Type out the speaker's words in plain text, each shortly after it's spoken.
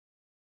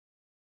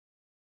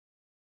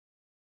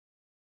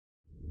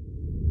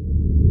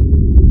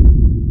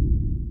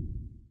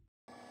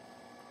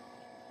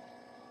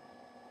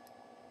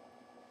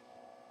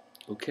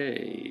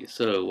Okay,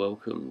 so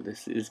welcome.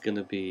 This is going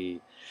to be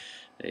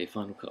a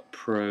Final Cut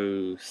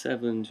Pro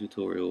 7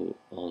 tutorial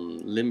on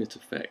limit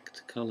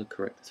effect, color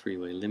correct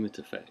three-way limit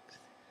effect.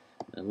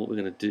 And what we're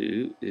going to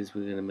do is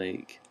we're going to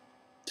make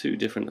two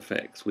different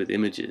effects with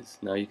images.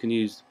 Now you can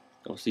use,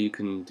 obviously you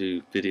can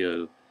do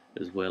video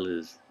as well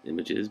as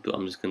images, but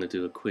I'm just going to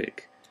do a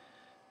quick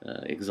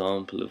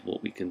example of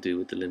what we can do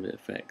with the limit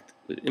effect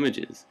with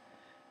images.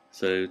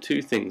 So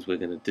two things we're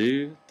going to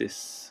do,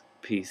 this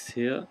piece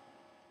here.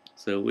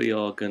 So we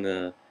are going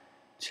to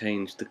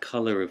change the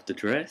color of the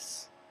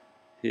dress.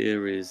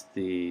 Here is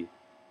the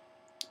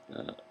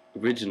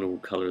original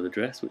color of the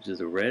dress, which is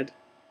a red,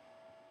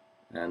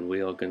 and we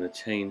are going to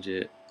change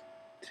it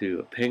to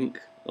a pink.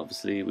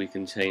 Obviously we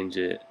can change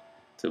it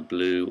to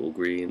blue or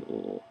green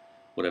or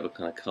whatever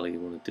kind of color you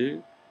want to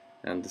do.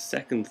 And the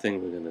second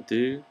thing we're going to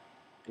do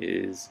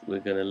is we're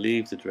going to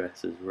leave the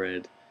dress as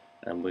red,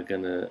 and we're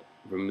going to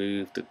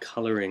remove the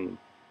coloring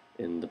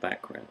in the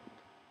background.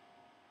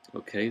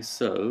 Okay,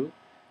 so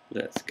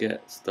let's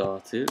get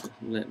started.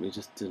 Let me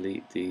just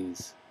delete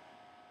these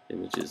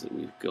images that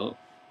we've got.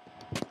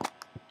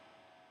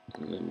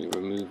 And let me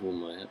remove all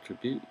my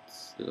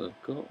attributes that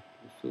I've got,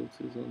 the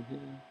filters on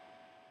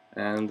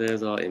here. And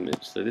there's our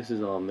image. So this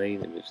is our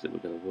main image that we're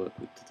going to work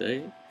with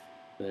today.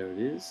 There it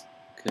is.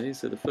 Okay,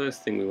 so the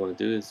first thing we want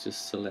to do is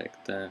just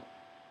select that,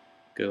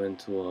 go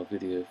into our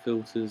video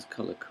filters,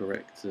 color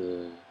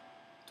corrector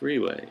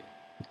three-way.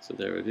 So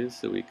there it is.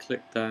 So we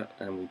click that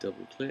and we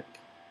double click.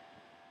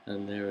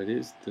 And there it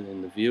is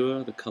in the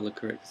viewer, the color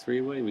correct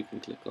three-way. We can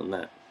click on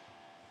that.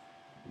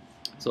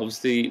 So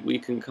obviously we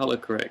can color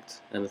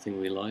correct anything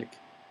we like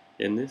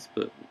in this,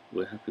 but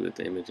we're happy with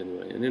the image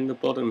anyway. And in the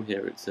bottom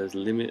here it says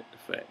limit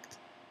effect.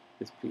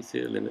 This piece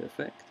here, limit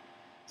effect.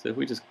 So if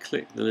we just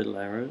click the little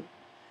arrow,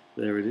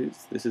 there it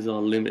is. This is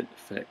our limit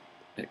effect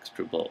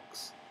extra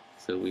box.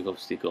 So we've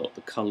obviously got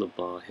the color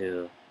bar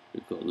here,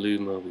 we've got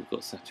luma, we've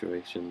got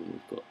saturation,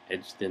 we've got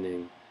edge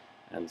thinning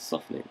and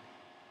softening.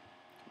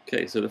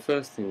 Okay, so the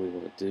first thing we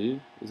want to do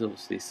is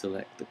obviously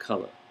select the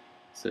color.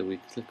 So we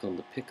click on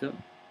the picker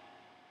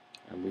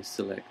and we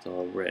select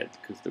our red,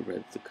 because the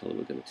red's the color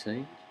we're going to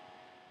change.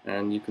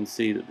 And you can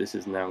see that this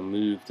is now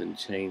moved and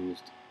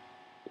changed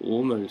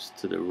almost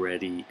to the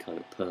reddy kind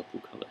of purple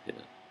color here.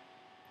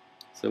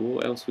 So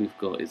what else we've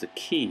got is a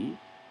key.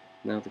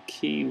 Now the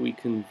key, we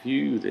can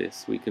view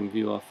this, we can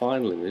view our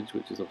final image,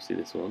 which is obviously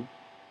this one.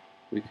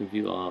 We can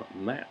view our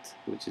matte,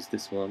 which is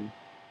this one.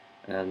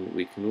 And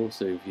we can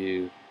also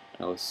view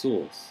our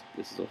source.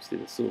 This is obviously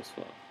the source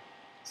file.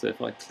 So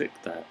if I click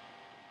that,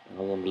 and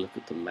I want to look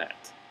at the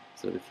matte,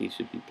 so the key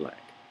should be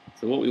black.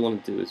 So what we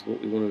want to do is what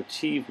we want to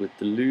achieve with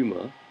the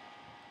luma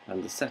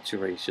and the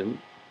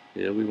saturation.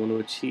 Here we want to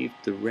achieve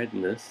the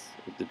redness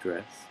of the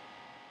dress.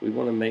 We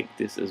want to make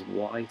this as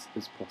white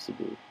as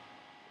possible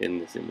in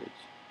this image.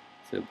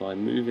 So by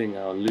moving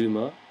our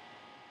luma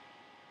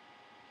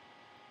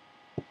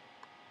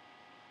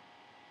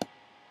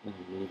and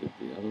move it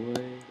the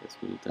other way, let's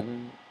move that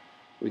out.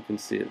 We can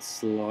see it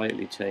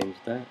slightly changed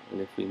that,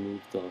 and if we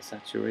moved our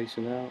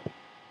saturation out,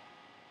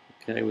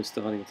 okay, we're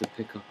starting to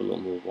pick up a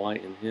lot more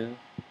white in here.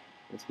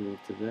 Let's move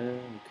to there,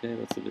 okay,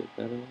 that's a bit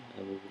better,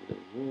 and move it a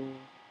little more,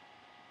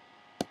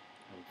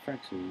 and a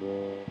fraction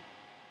more.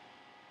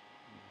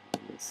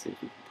 Let's see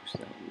if we can push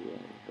that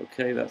away.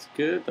 Okay, that's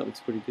good, that looks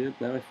pretty good.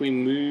 Now if we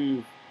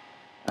move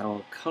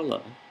our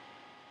color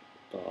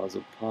bars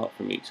apart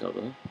from each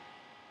other,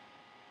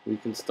 we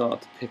can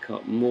start to pick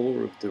up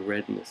more of the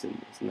redness in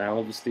this. Now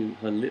obviously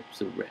her lips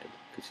are red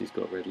because she's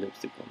got red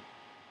lipstick on,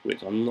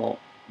 which I'm not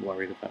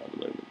worried about at the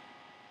moment.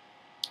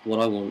 What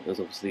I want is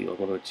obviously I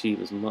want to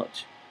achieve as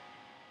much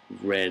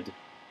red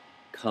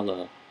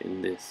colour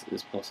in this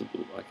as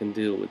possible. I can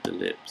deal with the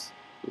lips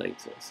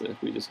later, so if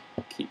we just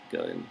keep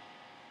going,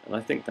 and I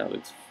think that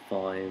looks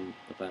fine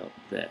about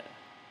there.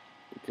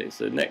 Okay,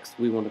 so next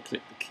we want to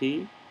click the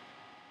key.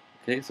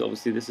 Okay, so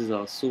obviously this is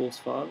our source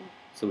file,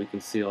 so we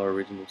can see our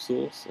original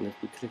source, and if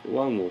we click it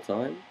one more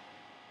time,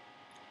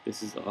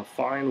 this is our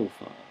final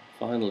file,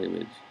 final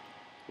image.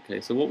 Okay,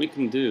 so what we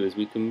can do is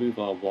we can move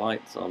our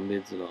whites, our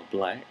mids and our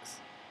blacks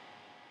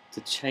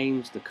to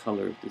change the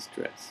colour of this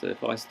dress. So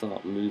if I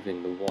start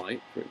moving the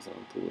white, for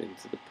example,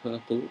 into the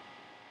purple,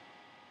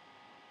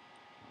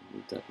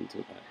 move that into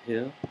about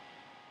here,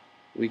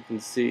 we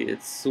can see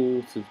it's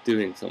sort of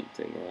doing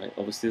something, right?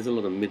 Obviously there's a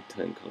lot of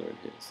mid-tone colour in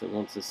here,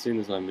 so as soon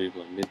as I move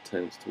my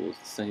mid-tones towards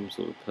the same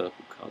sort of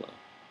purple colour,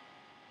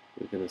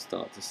 we're going to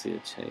start to see a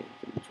change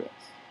in the dress.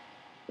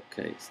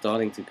 Okay,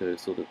 starting to go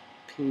sort of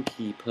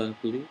pinky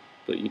purpley,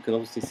 but you can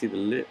obviously see the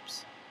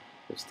lips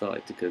have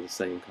started to go the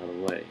same kind of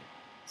way.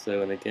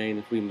 So, and again,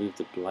 if we move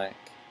the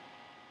black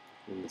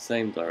in the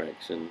same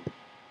direction,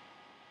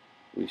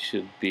 we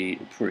should be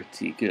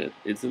pretty good.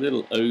 It's a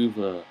little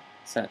over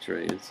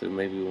saturated, so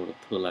maybe we want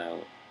to pull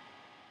out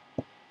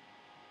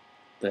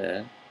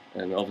there,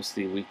 and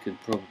obviously we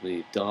could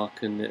probably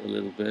darken it a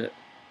little bit,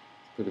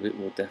 put a bit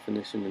more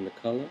definition in the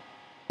colour,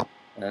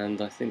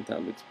 and I think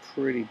that looks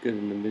pretty good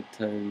in the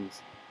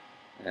mid-tones,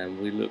 and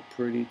we look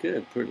pretty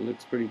good. It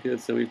looks pretty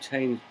good. So we've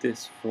changed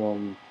this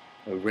from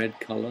a red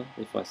colour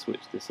if I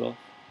switch this off.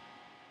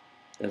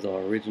 There's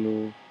our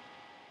original,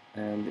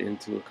 and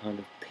into a kind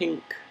of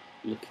pink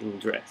looking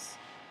dress.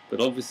 But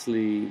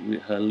obviously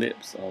her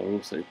lips are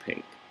also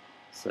pink,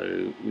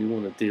 so we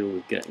want to deal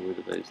with getting rid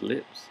of those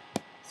lips.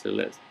 So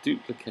let's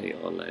duplicate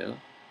our layer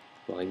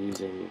by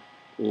using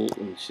Alt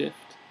and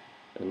Shift,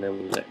 and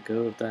then we let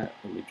go of that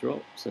and we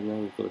drop. So now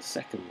we've got a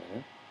second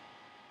layer,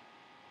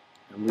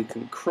 and we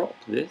can crop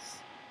this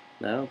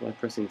now by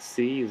pressing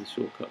C as a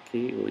shortcut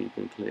key, or you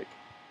can click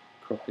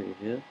cropping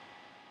here,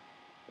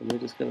 and we're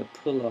just going to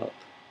pull up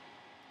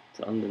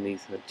to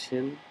underneath her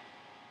chin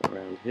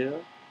around here.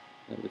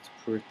 That looks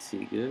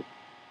pretty good.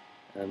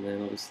 And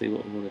then obviously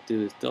what we want to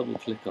do is double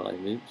click our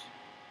image,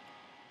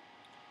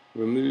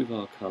 remove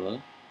our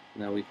colour.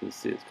 Now we can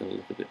see it's going to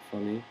look a bit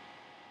funny,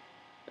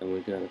 and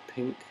we're going to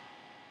pink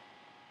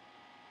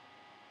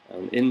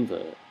and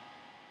invert,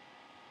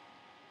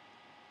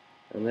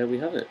 and there we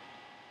have it.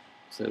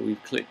 So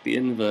we've clicked the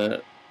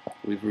invert,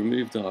 we've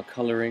removed our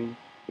colouring,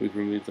 we've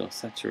removed our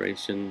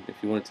saturation. If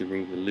you wanted to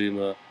remove the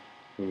luma,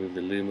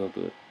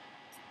 but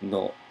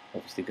not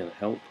obviously going to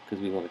help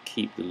because we want to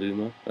keep the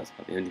luma. That's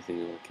about the only thing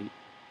we want to keep.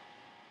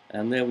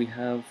 And there we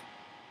have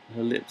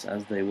her lips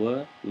as they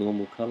were,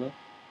 normal colour,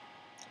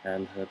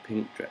 and her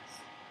pink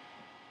dress.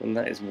 And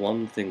that is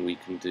one thing we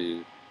can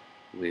do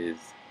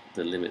with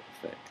the limit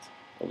effect.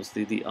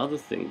 Obviously the other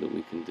thing that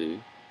we can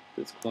do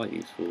that's quite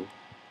useful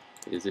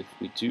is if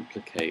we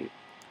duplicate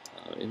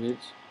our image,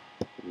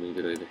 move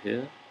it over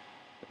here,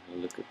 and have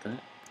a look at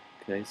that.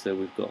 Okay, so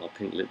we've got our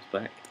pink lips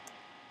back.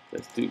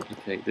 Let's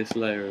duplicate this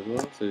layer as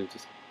well, so we've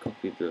just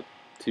copied the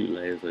 2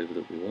 layers over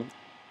that we want.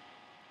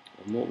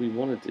 And what we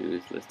want to do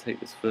is, let's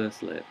take this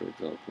first layer for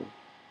example,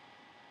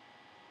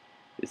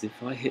 is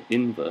if I hit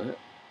invert,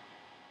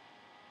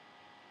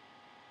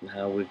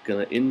 now we're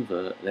going to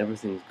invert and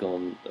everything's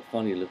gone a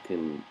funny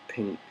looking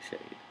pink shade,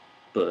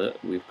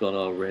 but we've got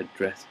our red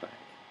dress back.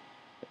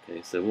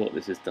 Okay, so what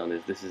this has done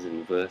is this has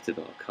inverted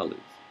our colours.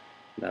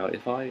 Now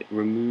if I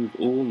remove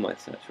all my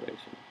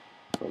saturation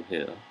from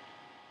here,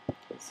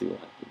 let's see what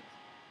happens.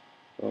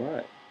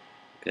 Alright,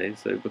 okay,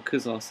 so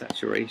because our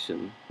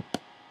saturation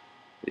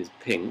is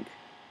pink,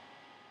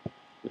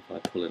 if I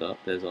pull it up,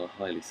 there's our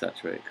highly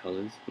saturated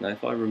colours. Now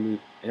if I remove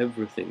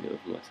everything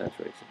of my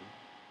saturation,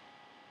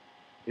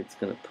 it's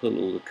going to pull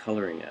all the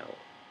colouring out,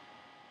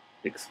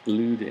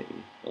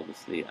 excluding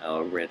obviously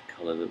our red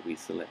colour that we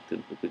selected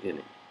at the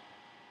beginning.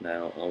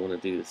 Now I want to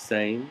do the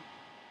same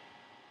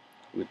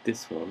with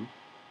this one,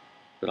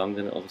 but I'm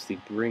going to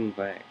obviously bring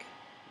back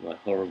my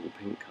horrible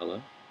pink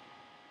colour,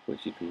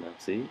 which you can now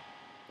see,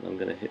 and I'm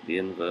going to hit the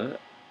invert,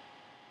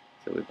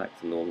 so we're back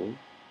to normal,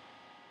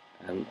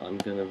 and I'm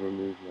going to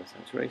remove my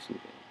saturation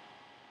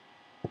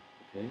again.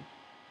 Okay,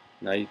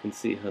 now you can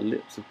see her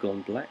lips have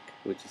gone black,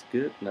 which is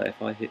good. Now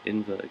if I hit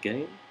invert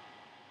again,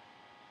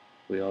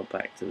 we are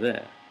back to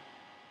there.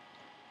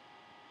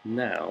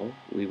 Now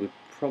we would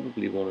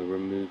probably want to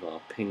remove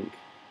our pink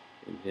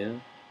in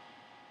here,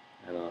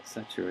 and our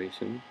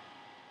saturation,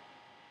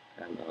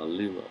 and our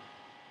luma,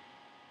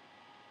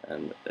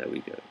 and there we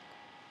go.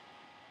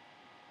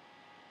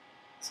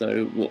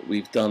 So what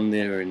we've done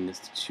there in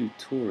this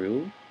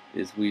tutorial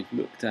is we've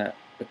looked at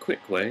a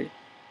quick way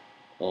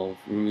of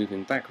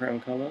removing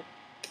background colour,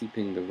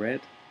 keeping the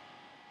red,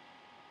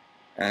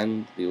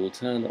 and the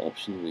alternate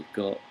option we've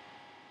got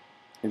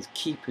is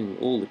keeping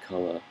all the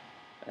colour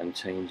and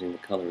changing the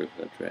colour of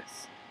her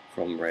dress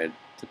from red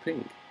to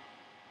pink.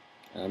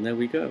 And there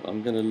we go.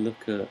 I'm going to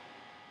look at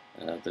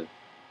the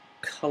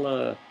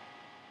colour,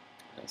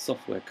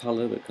 software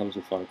colour that comes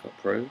with Final Cut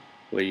Pro,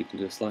 where you can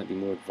do a slightly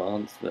more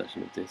advanced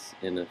version of this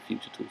in a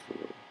future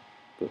tutorial.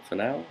 But for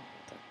now,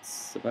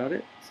 that's about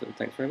it. So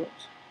thanks very much.